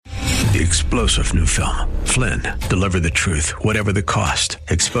the explosive new film, Flynn, deliver the truth, whatever the cost,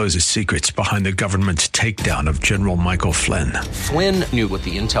 exposes secrets behind the government's takedown of General Michael Flynn. Flynn knew what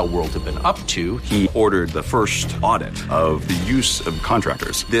the intel world had been up to. He ordered the first audit of the use of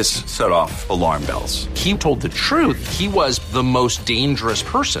contractors. This set off alarm bells. He told the truth. He was the most dangerous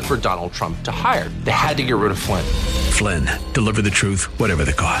person for Donald Trump to hire. They had to get rid of Flynn. Flynn, deliver the truth, whatever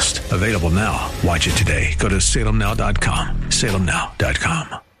the cost. Available now. Watch it today. Go to salemnow.com.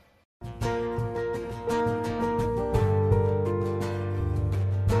 salemnow.com.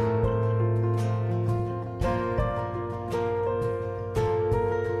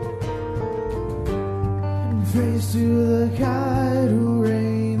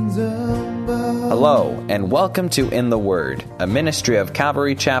 Hello, and welcome to In the Word, a ministry of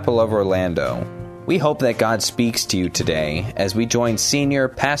Calvary Chapel of Orlando. We hope that God speaks to you today as we join Senior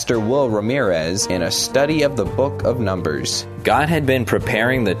Pastor Will Ramirez in a study of the book of Numbers. God had been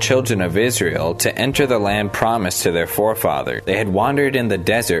preparing the children of Israel to enter the land promised to their forefather. They had wandered in the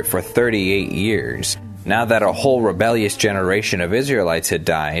desert for 38 years. Now that a whole rebellious generation of Israelites had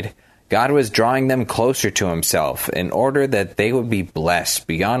died, God was drawing them closer to himself in order that they would be blessed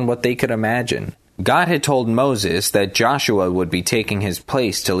beyond what they could imagine. God had told Moses that Joshua would be taking his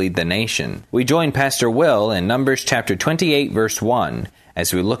place to lead the nation. We join Pastor Will in Numbers chapter 28, verse 1,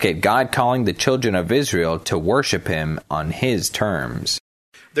 as we look at God calling the children of Israel to worship him on his terms.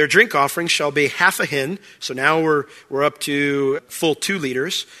 Their drink offering shall be half a hin. So now we're up to full 2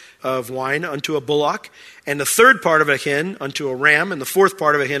 liters of wine unto a bullock, and the third part of a hin unto a ram, and the fourth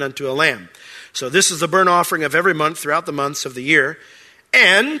part of a hin unto a lamb. So this is the burnt offering of every month throughout the months of the year.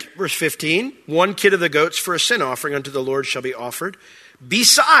 And, verse 15, 1 kid of the goats for a sin offering unto the Lord shall be offered,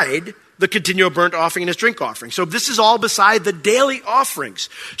 beside the continual burnt offering and his drink offering. So this is all beside the daily offerings.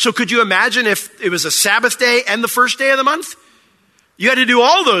 So could you imagine if it was a Sabbath day and the first day of the month? You had to do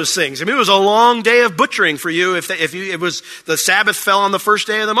all those things. I mean, it was a long day of butchering for you if it was the Sabbath fell on the first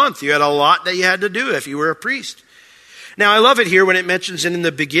day of the month. You had a lot that you had to do if you were a priest. Now, I love it here when it mentions in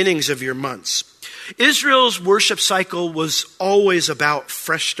the beginnings of your months. Israel's worship cycle was always about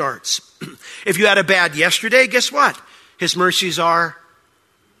fresh starts. If you had a bad yesterday, guess what? His mercies are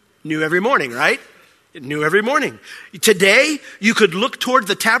new every morning, right? New every morning. Today, you could look toward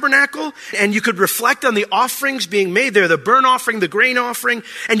the tabernacle and you could reflect on the offerings being made there, the burnt offering, the grain offering,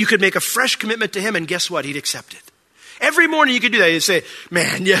 and you could make a fresh commitment to him, and guess what? He'd accept it. Every morning you could do that. You'd say,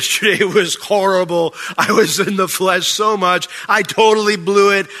 man, yesterday was horrible. I was in the flesh so much. I totally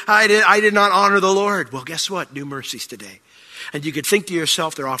blew it. I did not honor the Lord. Well, guess what? New mercies today. And you could think to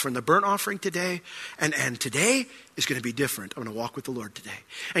yourself, they're offering the burnt offering today, and today is going to be different. I'm going to walk with the Lord today.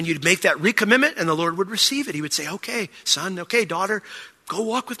 And you'd make that recommitment, and the Lord would receive it. He would say, okay, son, okay, daughter, go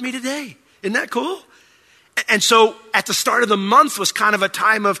walk with me today. Isn't that cool? And so at the start of the month was kind of a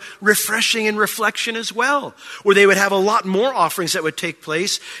time of refreshing and reflection as well, where they would have a lot more offerings that would take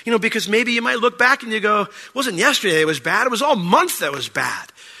place, because maybe you might look back and you go, it wasn't yesterday it was bad, it was all month that was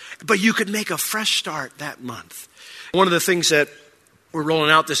bad. But you could make a fresh start that month. One of the things that we're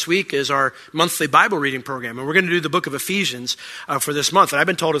rolling out this week is our monthly Bible reading program. And we're going to do the book of Ephesians for this month. And I've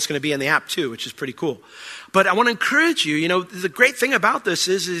been told it's going to be in the app too, which is pretty cool. But I want to encourage you, the great thing about this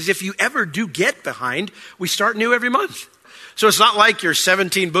is if you ever do get behind, we start new every month. So it's not like you're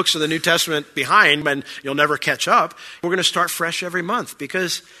 17 books of the New Testament behind and you'll never catch up. We're going to start fresh every month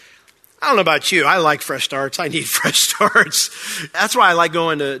because I don't know about you. I like fresh starts. I need fresh starts. That's why I like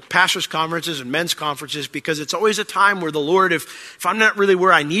going to pastors' conferences and men's conferences, because it's always a time where the Lord, if I'm not really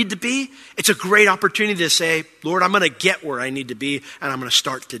where I need to be, it's a great opportunity to say, Lord, I'm going to get where I need to be, and I'm going to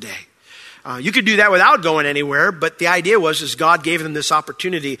start today. You could do that without going anywhere, but the idea was God gave them this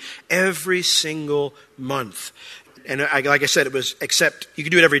opportunity every single month. And like I said, it was, except you could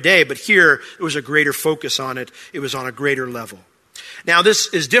do it every day, but here it was a greater focus on it. It was on a greater level. Now, this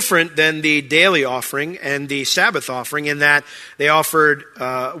is different than the daily offering and the Sabbath offering in that they offered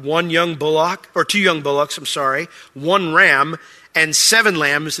 2 young bullocks, 1 ram, and 7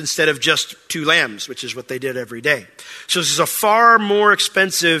 lambs instead of just 2 lambs, which is what they did every day. So this is a far more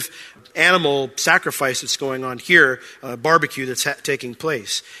expensive animal sacrifice that's going on here, barbecue that's taking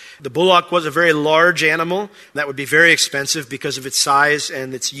place. The bullock was a very large animal. That would be very expensive because of its size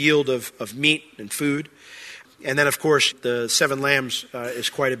and its yield of meat and food. And then, of course, the 7 lambs is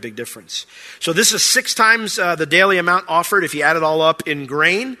quite a big difference. So this is 6 times the daily amount offered if you add it all up in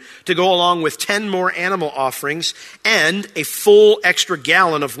grain, to go along with 10 more animal offerings and a full extra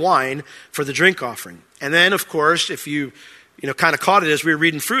gallon of wine for the drink offering. And then, of course, if you kind of caught it as we were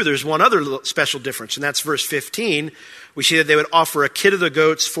reading through, there's one other special difference, and that's verse 15. We see that they would offer a kid of the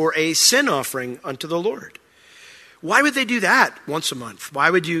goats for a sin offering unto the Lord. Why would they do that once a month? Why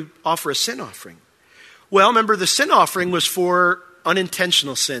would you offer a sin offering? Well, remember, the sin offering was for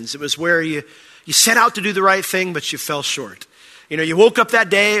unintentional sins. It was where you set out to do the right thing, but you fell short. You woke up that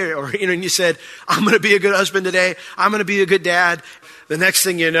day and you said, I'm going to be a good husband today. I'm going to be a good dad. The next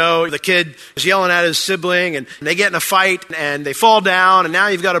thing you know, the kid is yelling at his sibling and they get in a fight and they fall down and now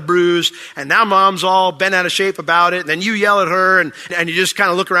you've got a bruise and now mom's all bent out of shape about it. And then you yell at her and you just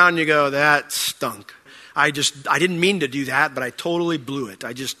kind of look around and you go, that stunk. I didn't mean to do that, but I totally blew it.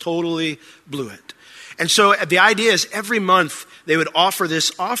 I just totally blew it. And so the idea is every month they would offer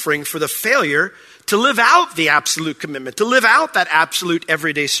this offering for the failure to live out the absolute commitment, to live out that absolute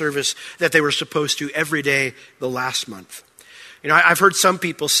everyday service that they were supposed to every day the last month. I've heard some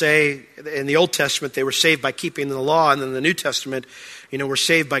people say in the Old Testament they were saved by keeping the law, and in the New Testament, we're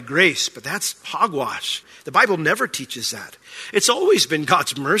saved by grace. But that's hogwash. The Bible never teaches that. It's always been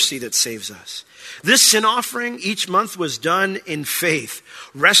God's mercy that saves us. This sin offering each month was done in faith,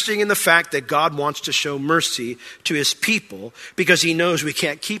 resting in the fact that God wants to show mercy to his people because he knows we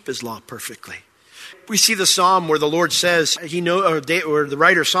can't keep his law perfectly. We see the psalm where the Lord says, or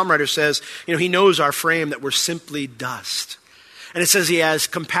the psalm writer says, he knows our frame, that we're simply dust. And it says he has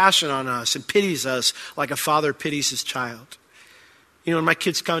compassion on us and pities us like a father pities his child. When my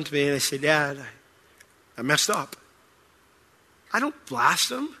kids come to me and they say, Dad, I messed up. I don't blast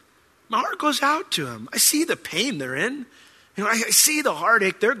them. My heart goes out to them. I see the pain they're in. I see the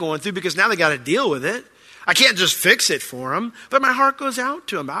heartache they're going through because now they got to deal with it. I can't just fix it for them, but my heart goes out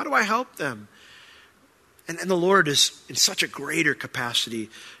to them. How do I help them? And the Lord is in such a greater capacity,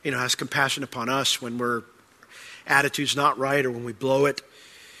 has compassion upon us when we're attitude's not right or when we blow it.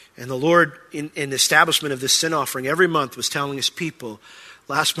 And the Lord, in the establishment of this sin offering every month, was telling his people,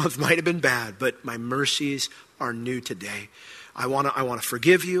 last month might have been bad, but my mercies are new today. I want to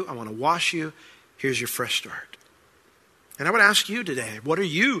forgive you. I want to wash you. Here's your fresh start. And I would ask you today, what are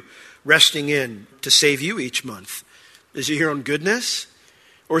you resting in to save you each month? Is it your own goodness?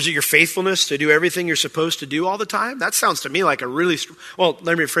 Or is it your faithfulness to do everything you're supposed to do all the time? That sounds to me like let me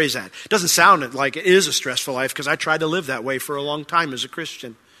rephrase that. It doesn't sound like it is a stressful life because I tried to live that way for a long time as a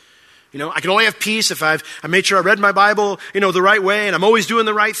Christian. I can only have peace if I made sure I read my Bible, the right way, and I'm always doing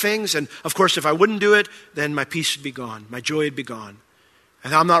the right things. And of course, if I wouldn't do it, then my peace would be gone. My joy would be gone.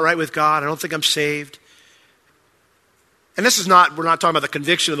 And I'm not right with God. I don't think I'm saved. And we're not talking about the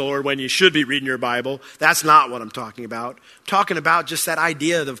conviction of the Lord when you should be reading your Bible. That's not what I'm talking about. I'm talking about just that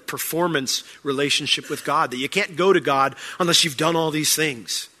idea of the performance relationship with God, that you can't go to God unless you've done all these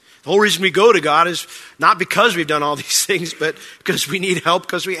things. The whole reason we go to God is not because we've done all these things, but because we need help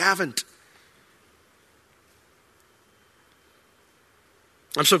because we haven't.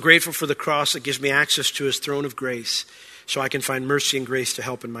 I'm so grateful for the cross that gives me access to his throne of grace so I can find mercy and grace to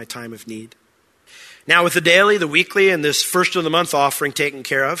help in my time of need. Now with the daily, the weekly, and this first of the month offering taken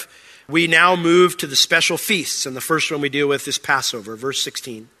care of, we now move to the special feasts. And the first one we deal with is Passover, verse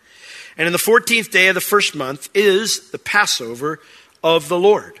 16. And in the 14th day of the first month is the Passover of the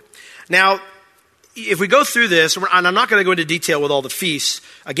Lord. Now, if we go through this, and I'm not going to go into detail with all the feasts,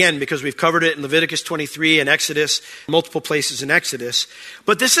 again, because we've covered it in Leviticus 23 and Exodus, multiple places in Exodus.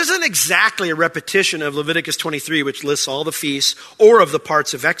 But this isn't exactly a repetition of Leviticus 23, which lists all the feasts, or of the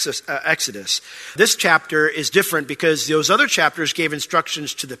parts of Exodus. This chapter is different because those other chapters gave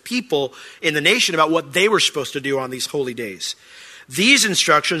instructions to the people in the nation about what they were supposed to do on these holy days. These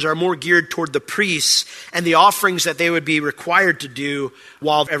instructions are more geared toward the priests and the offerings that they would be required to do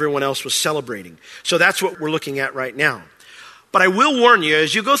while everyone else was celebrating. So that's what we're looking at right now. But I will warn you,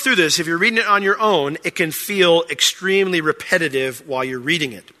 as you go through this, if you're reading it on your own, it can feel extremely repetitive while you're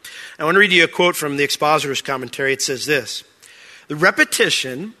reading it. I want to read you a quote from the Expositor's Commentary. It says this: "The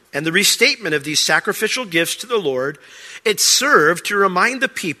repetition and the restatement of these sacrificial gifts to the Lord, it served to remind the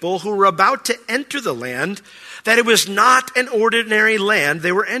people who were about to enter the land that it was not an ordinary land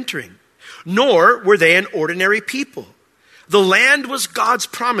they were entering, nor were they an ordinary people. The land was God's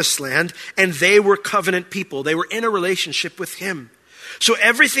promised land, and they were covenant people. They were in a relationship with him. So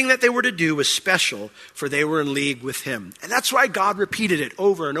everything that they were to do was special, for they were in league with him." And that's why God repeated it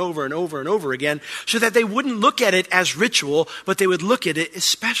over and over and over and over again, so that they wouldn't look at it as ritual, but they would look at it as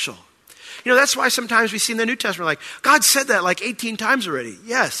special. That's why sometimes we see in the New Testament, like, God said that like 18 times already.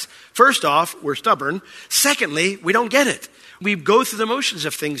 Yes. First off, we're stubborn. Secondly, we don't get it. We go through the motions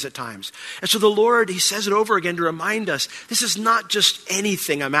of things at times. And so the Lord, he says it over again to remind us, this is not just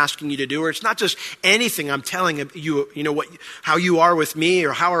anything I'm asking you to do, or it's not just anything I'm telling you, how you are with me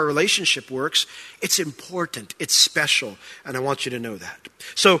or how our relationship works. It's important. It's special. And I want you to know that.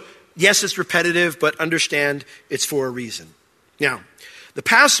 So yes, it's repetitive, but understand it's for a reason. Now, The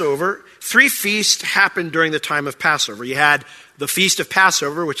Passover, 3 feasts happened during the time of Passover. You had the Feast of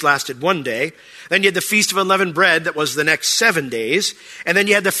Passover, which lasted 1 day. Then you had the Feast of Unleavened Bread, that was the next 7 days. And then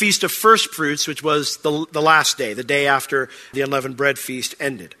you had the Feast of First Fruits, which was the last day, the day after the Unleavened Bread feast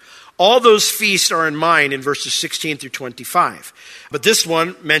ended. All those feasts are in mind in verses 16 through 25. But this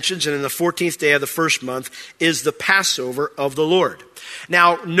one mentions, and in the 14th day of the first month is the Passover of the Lord.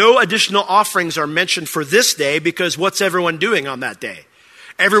 Now, no additional offerings are mentioned for this day, because what's everyone doing on that day?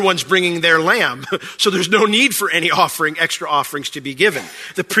 Everyone's bringing their lamb, so there's no need for any extra offerings to be given.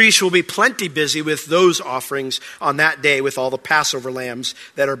 The priest will be plenty busy with those offerings on that day with all the Passover lambs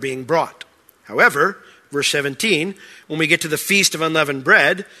that are being brought. However, verse 17, when we get to the Feast of Unleavened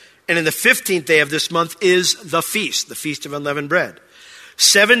Bread, and in the 15th day of this month is the Feast of Unleavened Bread.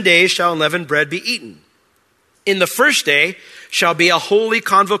 7 days shall unleavened bread be eaten. In the first day shall be a holy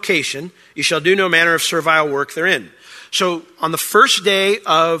convocation. You shall do no manner of servile work therein. So on the first day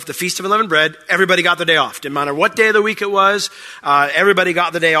of the Feast of Unleavened Bread, everybody got the day off. Didn't matter what day of the week it was, everybody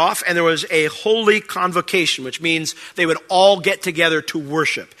got the day off. And there was a holy convocation, which means they would all get together to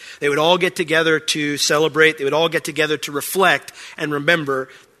worship. They would all get together to celebrate. They would all get together to reflect and remember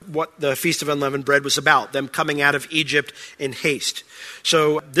what the Feast of Unleavened Bread was about, them coming out of Egypt in haste.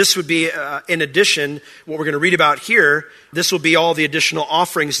 So this would be, in addition, what we're going to read about here, this will be all the additional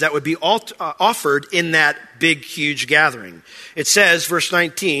offerings that would be offered in that big, huge gathering. It says, verse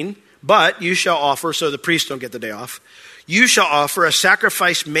 19, but you shall offer, so the priests don't get the day off, you shall offer a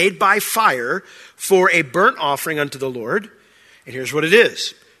sacrifice made by fire for a burnt offering unto the Lord. And here's what it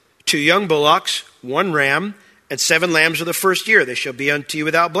is. 2 young bullocks, 1 ram, and 7 lambs of the first year. They shall be unto you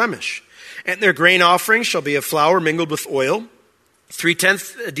without blemish. And their grain offering shall be of flour mingled with oil.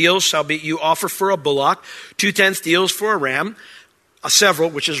 3/10 deals shall be you offer for a bullock. 2/10 deals for a ram. A several,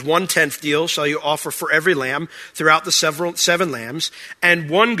 which is 1/10 deal, shall you offer for every lamb throughout the 7 lambs. And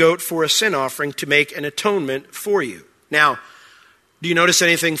 1 goat for a sin offering to make an atonement for you. Now, do you notice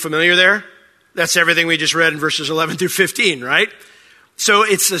anything familiar there? That's everything we just read in verses 11 through 15, right? So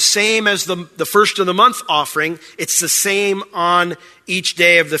it's the same as the first of the month offering. It's the same on each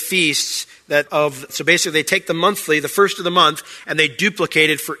day of the feasts. So basically they take the first of the month, and they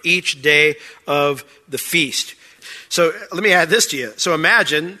duplicate it for each day of the feast. So let me add this to you. So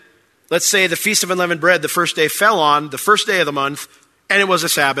imagine, let's say the Feast of Unleavened Bread, the first day fell on the first day of the month, and it was a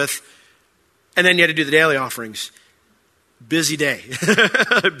Sabbath, and then you had to do the daily offerings. Busy day.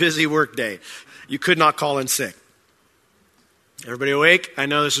 Busy work day. You could not call in sick. Everybody awake? I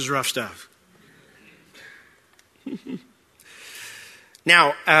know this is rough stuff.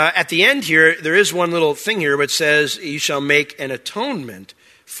 Now, at the end here, there is one little thing here which says, you shall make an atonement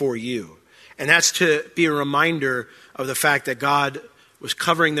for you. And that's to be a reminder of the fact that God was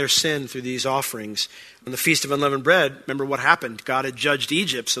covering their sin through these offerings. On the Feast of Unleavened Bread, remember what happened? God had judged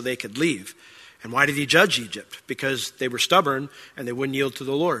Egypt so they could leave. And why did he judge Egypt? Because they were stubborn and they wouldn't yield to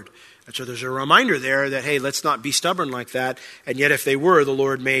the Lord. And so there's a reminder there that, hey, let's not be stubborn like that. And yet if they were, the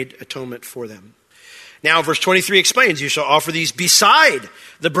Lord made atonement for them. Now, verse 23 explains, you shall offer these beside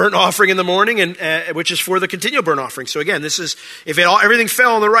the burnt offering in the morning, and which is for the continual burnt offering. So again, this is, if everything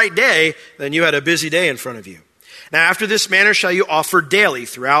fell on the right day, then you had a busy day in front of you. Now, after this manner shall you offer daily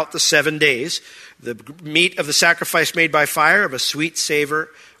throughout the 7 days the meat of the sacrifice made by fire of a sweet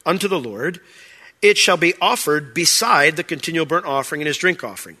savor unto the Lord. It shall be offered beside the continual burnt offering and his drink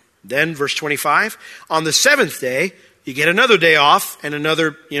offering. Then, verse 25, on the 7th day, you get another day off and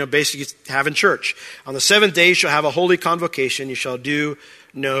another, basically having church. On the 7th day, you shall have a holy convocation. You shall do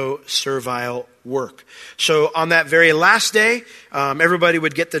no servile work. So on that very last day, everybody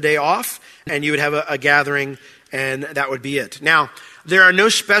would get the day off, and you would have a gathering, and that would be it. Now, there are no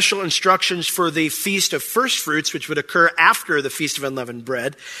special instructions for the Feast of First Fruits, which would occur after the Feast of Unleavened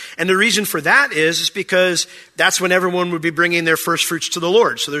Bread. And the reason for that is because that's when everyone would be bringing their first fruits to the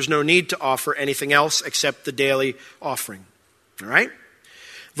Lord. So there's no need to offer anything else except the daily offering. All right?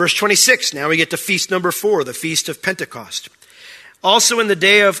 Verse 26, now we get to feast number 4, the Feast of Pentecost. Also in the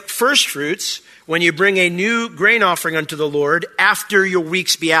day of first fruits, when you bring a new grain offering unto the Lord after your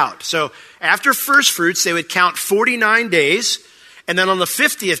weeks be out. So after first fruits, they would count 49 days. And then on the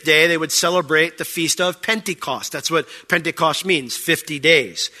 50th day, they would celebrate the Feast of Pentecost. That's what Pentecost means, 50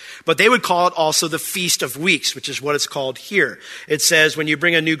 days. But they would call it also the Feast of Weeks, which is what it's called here. It says, when you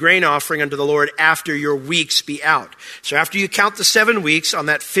bring a new grain offering unto the Lord after your weeks be out. So after you count the 7 weeks, on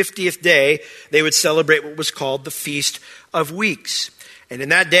that 50th day, they would celebrate what was called the Feast of Weeks. And in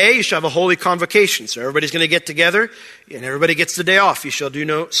that day, you shall have a holy convocation. So everybody's going to get together, and everybody gets the day off. You shall do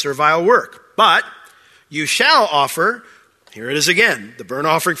no servile work. But you shall offer Here it is again, the burnt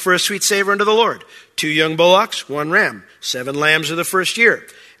offering for a sweet savor unto the Lord. 2 young bullocks, 1 ram, 7 lambs of the first year.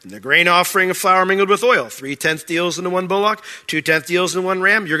 And the grain offering of flour mingled with oil, 3/10 deals into 1 bullock, 2/10 deals into 1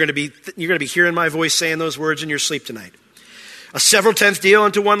 ram. You're going to be hearing my voice saying those words in your sleep tonight. A several tenth deal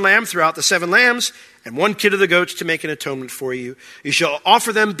unto 1 lamb throughout the 7 lambs, and 1 kid of the goats to make an atonement for you. You shall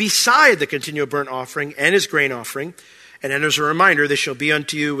offer them beside the continual burnt offering and his grain offering. And then as a reminder, they shall be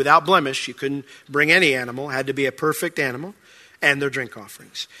unto you without blemish. You couldn't bring any animal, it had to be a perfect animal, and their drink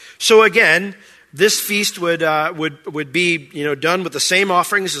offerings. So again, this feast would be done with the same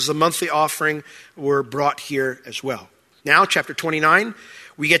offerings as the monthly offering were brought here as well. Now, chapter 29,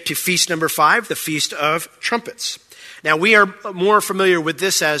 we get to feast number 5, the Feast of Trumpets. Now, we are more familiar with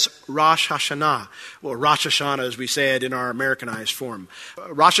this as Rosh Hashanah, or Rosh Hashanah as we say it in our Americanized form.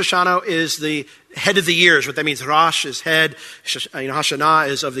 Rosh Hashanah is the head of the year, is what that means. Rosh is head, Hashanah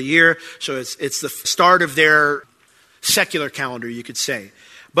is of the year, so it's the start of their secular calendar, you could say.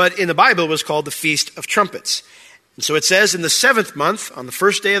 But in the Bible, it was called the Feast of Trumpets. And so it says, in the 7th month, on the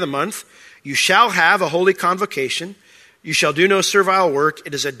first day of the month, you shall have a holy convocation. You shall do no servile work.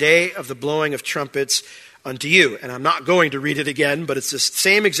 It is a day of the blowing of trumpets unto you. And I'm not going to read it again, but it's the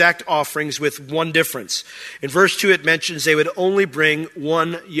same exact offerings with one difference. In verse 2, it mentions they would only bring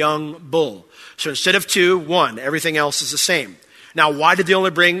 1 young bull. So instead of 2, 1. Everything else is the same. Now, why did they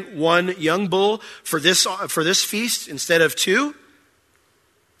only bring 1 young bull for this feast instead of 2?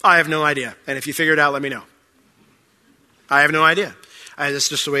 I have no idea. And if you figure it out, let me know. I have no idea. That's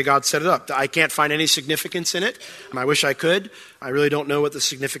just the way God set it up. I can't find any significance in it. I wish I could. I really don't know what the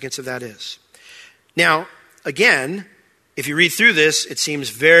significance of that is. Now, again, if you read through this, it seems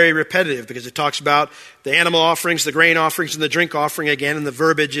very repetitive because it talks about the animal offerings, the grain offerings, and the drink offering again, and the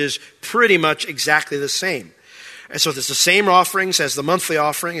verbiage is pretty much exactly the same. And so it's the same offerings as the monthly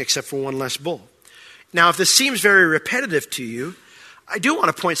offering, except for 1 less bull. Now, if this seems very repetitive to you, I do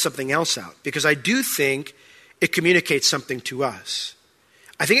want to point something else out, because I do think it communicates something to us.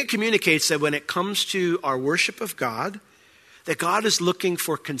 I think it communicates that when it comes to our worship of God, that God is looking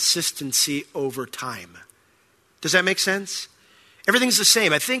for consistency over time. Does that make sense? Everything's the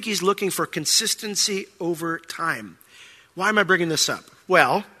same. I think he's looking for consistency over time. Why am I bringing this up?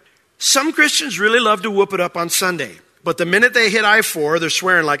 Well, some Christians really love to whoop it up on Sunday, but the minute they hit I-4, they're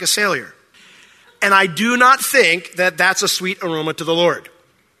swearing like a sailor. And I do not think that that's a sweet aroma to the Lord.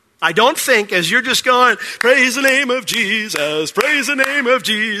 I don't think as you're just going, praise the name of Jesus, praise the name of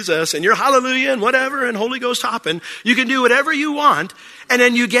Jesus, and you're hallelujah and whatever and Holy Ghost hopping, you can do whatever you want, and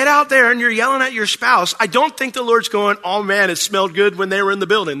then you get out there and you're yelling at your spouse. I don't think the Lord's going, oh man, it smelled good when they were in the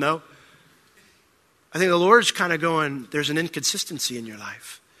building, though. I think the Lord's kind of going, there's an inconsistency in your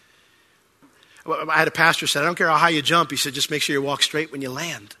life. I had a pastor said, I don't care how high you jump. He said, just make sure you walk straight when you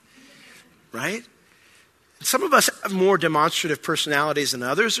land. Right? And some of us have more demonstrative personalities than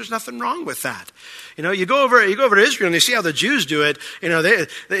others. There's nothing wrong with that. You go over to Israel and you see how the Jews do it.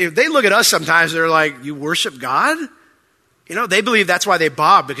 They look at us sometimes. They're like, you worship God? They believe that's why they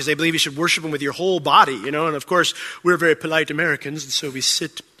bob, because they believe you should worship him with your whole body. And of course, we're very polite Americans, and so we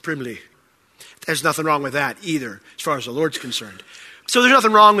sit primly. There's nothing wrong with that either, as far as the Lord's concerned. So there's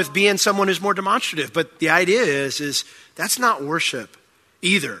nothing wrong with being someone who's more demonstrative. But the idea is that's not worship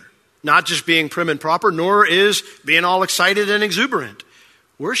either. Not just being prim and proper, nor is being all excited and exuberant.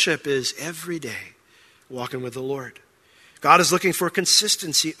 Worship is every day walking with the Lord. God is looking for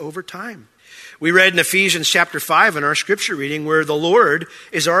consistency over time. We read in Ephesians chapter 5 in our scripture reading where the Lord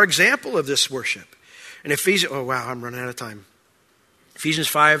is our example of this worship. And I'm running out of time. Ephesians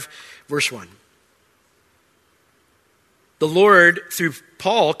 5, verse 1. The Lord, through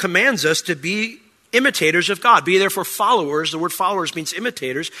Paul, commands us to be imitators of God. Be therefore followers. The word followers means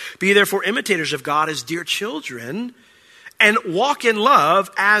imitators. Be therefore imitators of God as dear children, and walk in love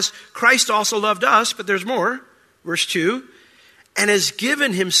as Christ also loved us. But there's more. Verse 2, and has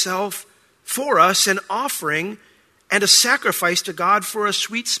given himself for us an offering and a sacrifice to God for a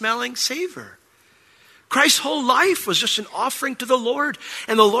sweet-smelling savor. Christ's whole life was just an offering to the Lord.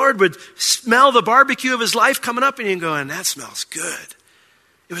 And the Lord would smell the barbecue of his life coming up and he'd go, that smells good.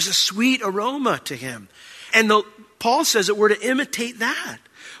 It was a sweet aroma to him. And Paul says that we're to imitate that,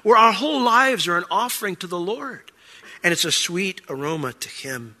 where our whole lives are an offering to the Lord. And it's a sweet aroma to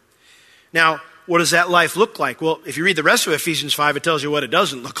him. Now, what does that life look like? Well, if you read the rest of Ephesians 5, it tells you what it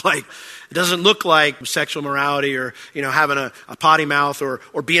doesn't look like. It doesn't look like sexual morality or, having a potty mouth or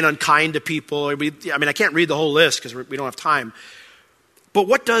being unkind to people. I can't read the whole list because we don't have time. But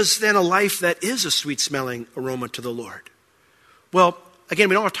what does then a life that is a sweet-smelling aroma to the Lord? Well, again,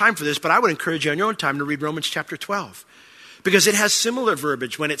 we don't have time for this, but I would encourage you on your own time to read Romans chapter 12. Because it has similar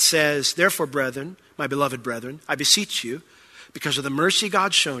verbiage when it says, therefore, brethren, my beloved brethren, I beseech you, because of the mercy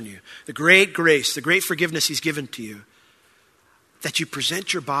God's shown you, the great grace, the great forgiveness he's given to you, that you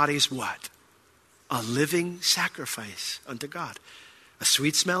present your bodies what? A living sacrifice unto God. A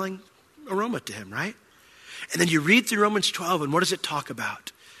sweet-smelling aroma to him, right? And then you read through Romans 12, and what does it talk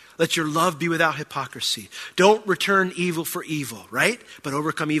about? Let your love be without hypocrisy. Don't return evil for evil, right? But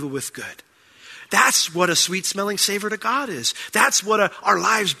overcome evil with good. That's what a sweet-smelling savor to God is. That's what our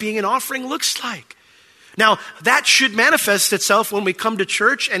lives being an offering looks like. Now, that should manifest itself when we come to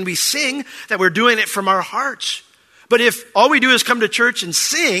church and we sing, that we're doing it from our hearts. But if all we do is come to church and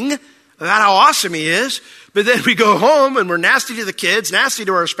sing about how awesome he is, but then we go home and we're nasty to the kids, nasty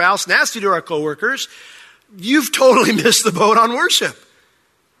to our spouse, nasty to our coworkers, you've totally missed the boat on worship.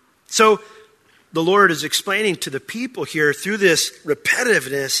 So the Lord is explaining to the people here through this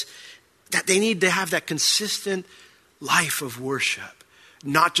repetitiveness that they need to have that consistent life of worship,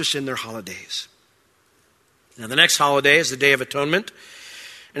 not just in their holidays. Now, the next holiday is the Day of Atonement.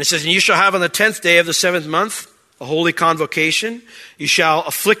 And it says, and you shall have on the 10th day of the 7th month a holy convocation. You shall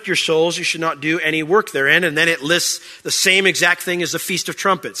afflict your souls. You should not do any work therein. And then it lists the same exact thing as the Feast of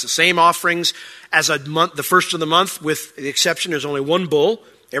Trumpets. The same offerings as a month, the first of the month, with the exception there's only one bull.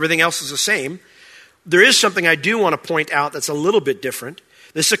 Everything else is the same. There is something I do want to point out that's a little bit different.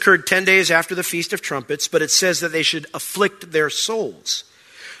 This occurred 10 days after the Feast of Trumpets, but it says that they should afflict their souls.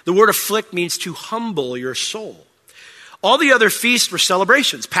 The word afflict means to humble your soul. All the other feasts were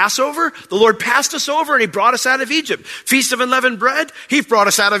celebrations. Passover, the Lord passed us over and he brought us out of Egypt. Feast of Unleavened Bread, he brought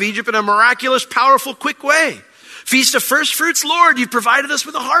us out of Egypt in a miraculous, powerful, quick way. Feast of First Fruits, Lord, you've provided us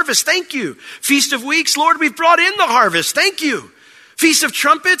with a harvest. Thank you. Feast of Weeks, Lord, we've brought in the harvest. Thank you. Feast of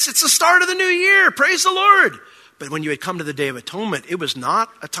Trumpets, it's the start of the new year. Praise the Lord. But when you had come to the Day of Atonement, it was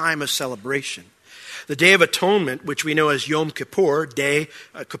not a time of celebration. The Day of Atonement, which we know as Yom Kippur,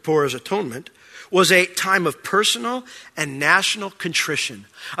 Kippur is atonement, was a time of personal and national contrition,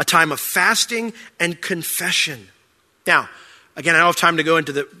 a time of fasting and confession. Now, again, I don't have time to go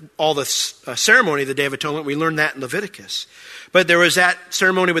into all the ceremony of the Day of Atonement. We learned that in Leviticus. But there was that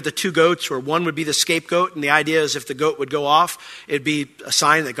ceremony with the two goats where one would be the scapegoat, and the idea is if the goat would go off, it'd be a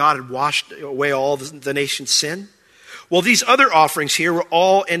sign that God had washed away all the nation's sin. Well, these other offerings here were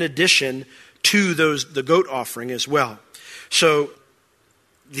all in addition to the goat offering as well. So,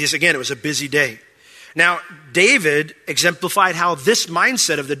 it was a busy day. Now, David exemplified how this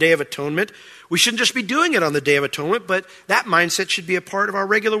mindset of the Day of Atonement, we shouldn't just be doing it on the Day of Atonement, but that mindset should be a part of our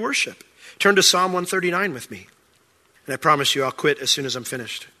regular worship. Turn to Psalm 139 with me. And I promise you I'll quit as soon as I'm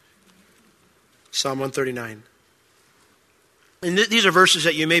finished. Psalm 139. And these are verses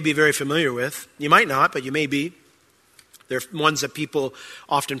that you may be very familiar with. You might not, but you may be. They're ones that people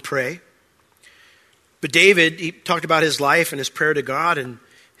often pray. But David, he talked about his life and his prayer to God, and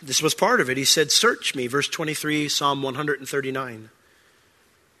this was part of it. He said, search me, verse 23, Psalm 139.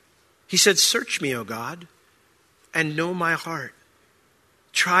 He said, search me, O God, and know my heart.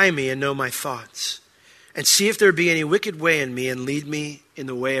 Try me and know my thoughts. And see if there be any wicked way in me, and lead me in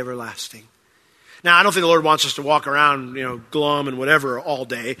the way everlasting. Now, I don't think the Lord wants us to walk around, glum and whatever all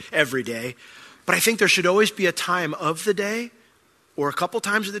day, every day. But I think there should always be a time of the day, or a couple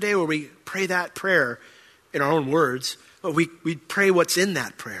times of the day, where we pray that prayer in our own words. But we pray what's in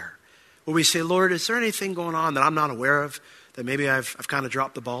that prayer. Where we say, Lord, is there anything going on that I'm not aware of, that maybe I've kind of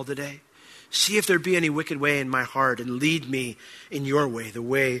dropped the ball today? See if there be any wicked way in my heart, and lead me in your way, the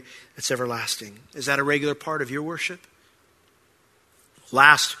way that's everlasting. Is that a regular part of your worship?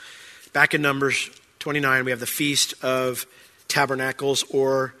 Last, back in Numbers 29, we have the Feast of Tabernacles,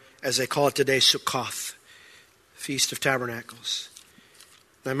 or as they call it today, Sukkoth, Feast of Tabernacles.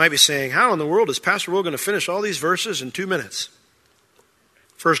 Now, I might be saying, how in the world is Pastor Will going to finish all these verses in 2 minutes?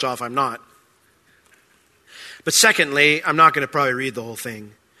 First off, I'm not. But secondly, I'm not going to probably read the whole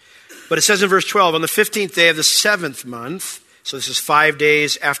thing. But it says in verse 12, on the 15th day of the 7th month, so this is 5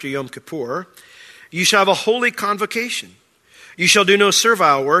 days after Yom Kippur, you shall have a holy convocation. You shall do no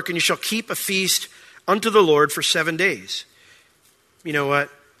servile work, and you shall keep a feast unto the Lord for 7 days. You know what?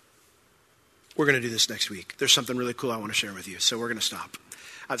 We're going to do this next week. There's something really cool I want to share with you, so we're going to stop.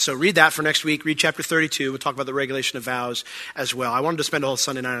 So read that for next week. Read chapter 32. We'll talk about the regulation of vows as well. I wanted to spend a whole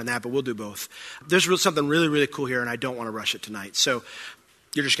Sunday night on that, but we'll do both. There's something really, really cool here, and I don't want to rush it tonight. So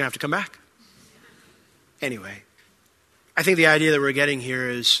you're just going to have to come back. Anyway, I think the idea that we're getting here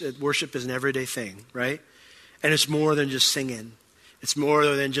is that worship is an everyday thing, right? And it's more than just singing. It's more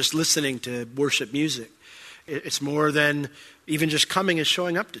than just listening to worship music. It's more than even just coming and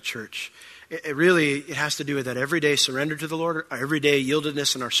showing up to church. It has to do with that everyday surrender to the Lord, our everyday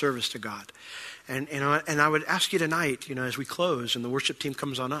yieldedness in our service to God. And I would ask you tonight, as we close and the worship team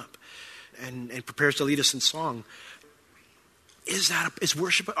comes on up and prepares to lead us in song, is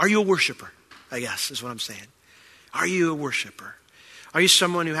worship? Are you a worshiper? I guess is what I'm saying. Are you a worshiper? Are you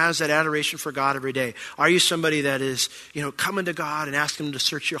someone who has that adoration for God every day? Are you somebody that is, coming to God and asking Him to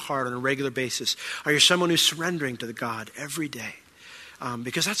search your heart on a regular basis? Are you someone who's surrendering to the God every day?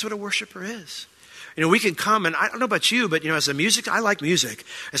 Because that's what a worshiper is. We can come, and I don't know about you, but as the music, I like music.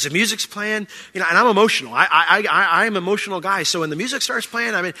 As the music's playing, and I'm emotional. I'm an emotional guy. So when the music starts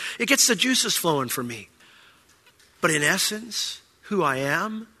playing, it gets the juices flowing for me. But in essence, who I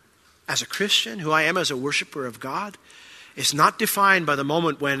am as a Christian, who I am as a worshiper of God, is not defined by the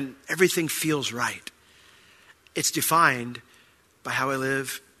moment when everything feels right. It's defined by how I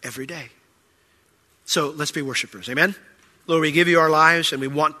live every day. So let's be worshipers. Amen? Lord, we give you our lives and we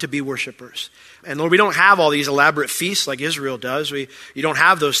want to be worshipers. And Lord, we don't have all these elaborate feasts like Israel does. You don't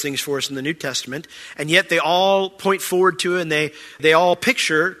have those things for us in the New Testament. And yet they all point forward to it, and they all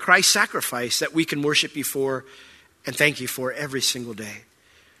picture Christ's sacrifice that we can worship you for and thank you for every single day.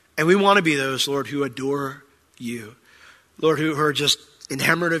 And we want to be those, Lord, who adore you. Lord, who are just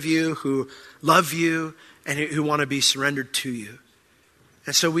enamored of you, who love you, and who want to be surrendered to you.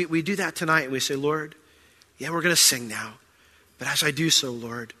 And so we do that tonight, and we say, Lord, yeah, we're going to sing now. But as I do so,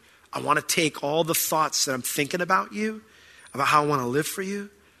 Lord, I want to take all the thoughts that I'm thinking about you, about how I want to live for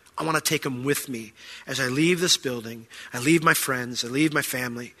you. I want to take them with me as I leave this building. I leave my friends, I leave my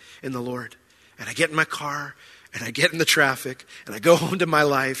family in the Lord. And I get in my car, and I get in the traffic, and I go home to my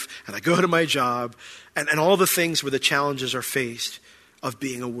life, and I go to my job, and all the things where the challenges are faced of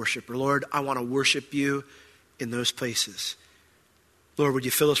being a worshiper. Lord, I want to worship you in those places. Lord, would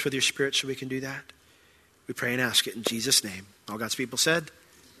you fill us with your Spirit so we can do that? We pray and ask it in Jesus' name. All God's people said,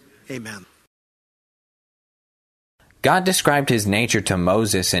 amen. God described his nature to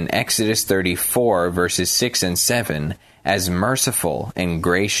Moses in Exodus 34, verses 6 and 7, as merciful and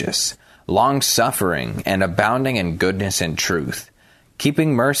gracious, long-suffering and abounding in goodness and truth,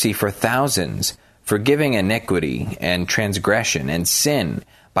 keeping mercy for thousands, forgiving iniquity and transgression and sin,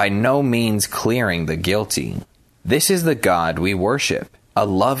 by no means clearing the guilty. This is the God we worship, a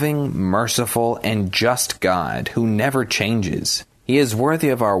loving, merciful, and just God who never changes. He is worthy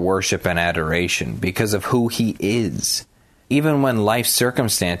of our worship and adoration because of who he is. Even when life's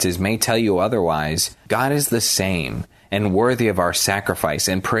circumstances may tell you otherwise, God is the same and worthy of our sacrifice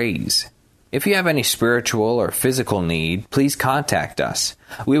and praise. If you have any spiritual or physical need, please contact us.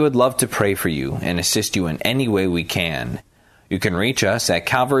 We would love to pray for you and assist you in any way we can. You can reach us at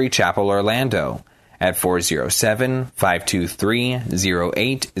Calvary Chapel Orlando at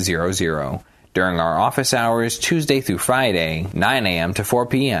 407-523-0800 during our office hours Tuesday through Friday, 9 a.m. to 4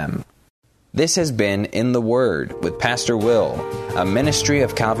 p.m. This has been In the Word with Pastor Will, a ministry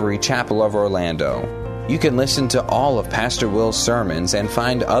of Calvary Chapel of Orlando. You can listen to all of Pastor Will's sermons and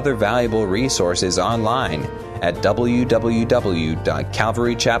find other valuable resources online at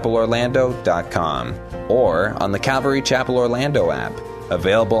www.calvarychapelorlando.com or on the Calvary Chapel Orlando app,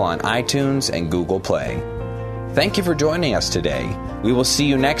 available on iTunes and Google Play. Thank you for joining us today. We will see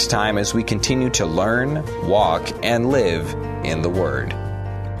you next time as we continue to learn, walk, and live in the Word.